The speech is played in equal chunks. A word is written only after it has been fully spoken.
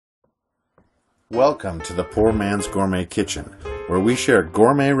Welcome to the Poor Man's Gourmet Kitchen, where we share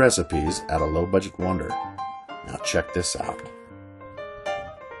gourmet recipes at a low-budget wonder. Now check this out.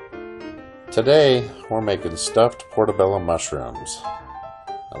 Today, we're making stuffed portobello mushrooms.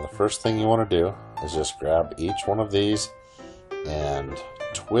 Now the first thing you want to do is just grab each one of these and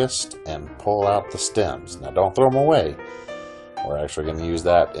twist and pull out the stems. Now don't throw them away. We're actually going to use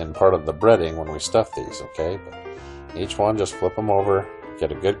that in part of the breading when we stuff these, okay? But each one, just flip them over,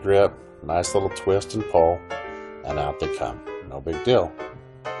 get a good grip, nice little twist and pull, and out they come. No big deal.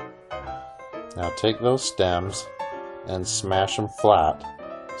 Now take those stems and smash them flat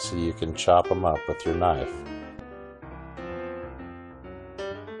so you can chop them up with your knife.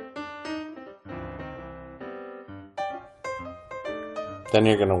 Then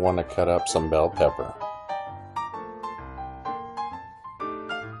you're going to want to cut up some bell pepper.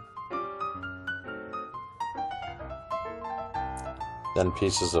 Then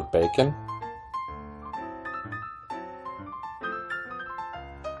pieces of bacon,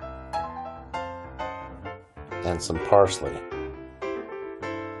 and some parsley.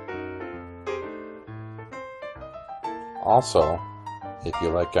 Also, if you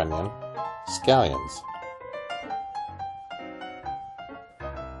like onion, scallions.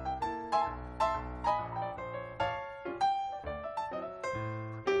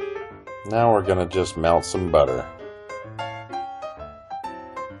 Now we're going to just melt some butter.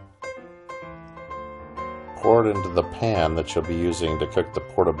 Pour it into the pan that you'll be using to cook the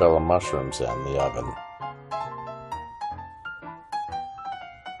portobello mushrooms in the oven.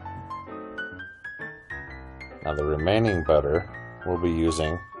 Now the remaining butter we'll be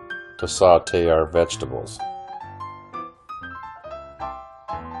using to saute our vegetables.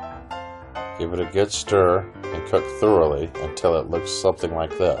 Give it a good stir and cook thoroughly until it looks something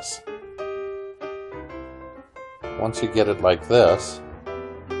like this. Once you get it like this,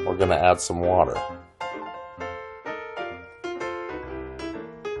 we're going to add some water.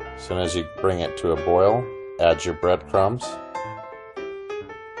 As soon as you bring it to a boil, add your breadcrumbs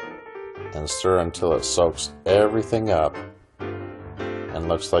and stir until it soaks everything up and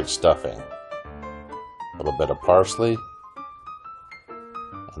looks like stuffing. A little bit of parsley,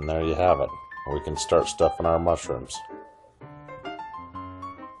 and there you have it. We can start stuffing our mushrooms.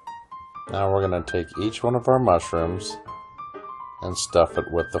 Now we're going to take each one of our mushrooms and stuff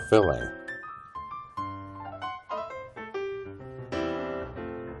it with the filling.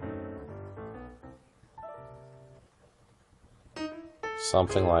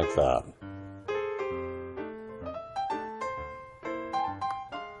 Something like that.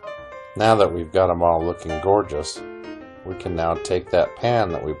 Now that we've got them all looking gorgeous, we can now take that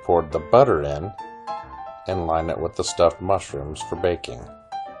pan that we poured the butter in and line it with the stuffed mushrooms for baking.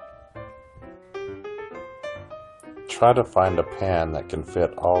 Try to find a pan that can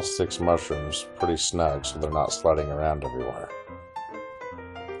fit all 6 mushrooms pretty snug so they're not sliding around everywhere.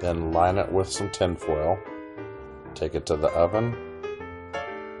 Then line it with some tin foil, take it to the oven,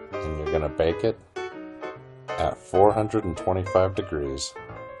 and you're going to bake it at 425 degrees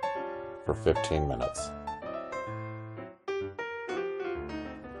for 15 minutes.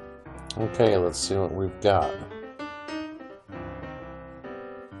 Okay, let's see what we've got.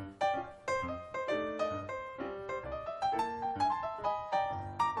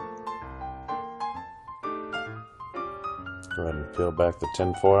 Go ahead and peel back the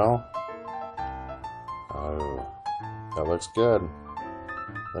tin foil. Oh, that looks good.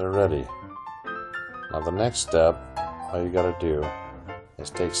 They're ready. Now the next step, all you gotta do is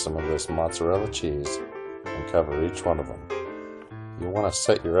take some of this mozzarella cheese and cover each one of them. You want to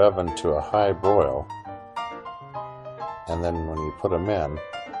set your oven to a high broil, and then when you put them in,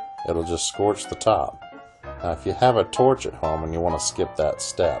 it'll just scorch the top. Now if you have a torch at home and you want to skip that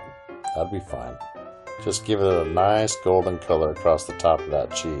step, that'd be fine. Just give it a nice golden color across the top of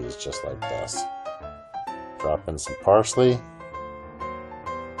that cheese, just like this. Drop in some parsley.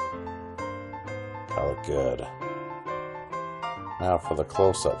 That'll look good. Now for the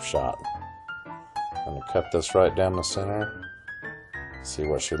close-up shot. I'm going to cut this right down the center. See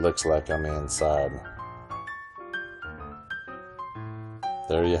what she looks like on the inside.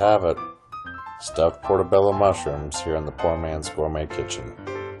 There you have it. Stuffed portobello mushrooms here in the Poor Man's Gourmet Kitchen.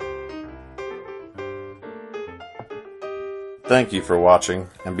 Thank you for watching,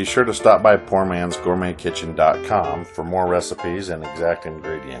 and be sure to stop by poormansgourmetkitchen.com for more recipes and exact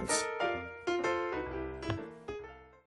ingredients.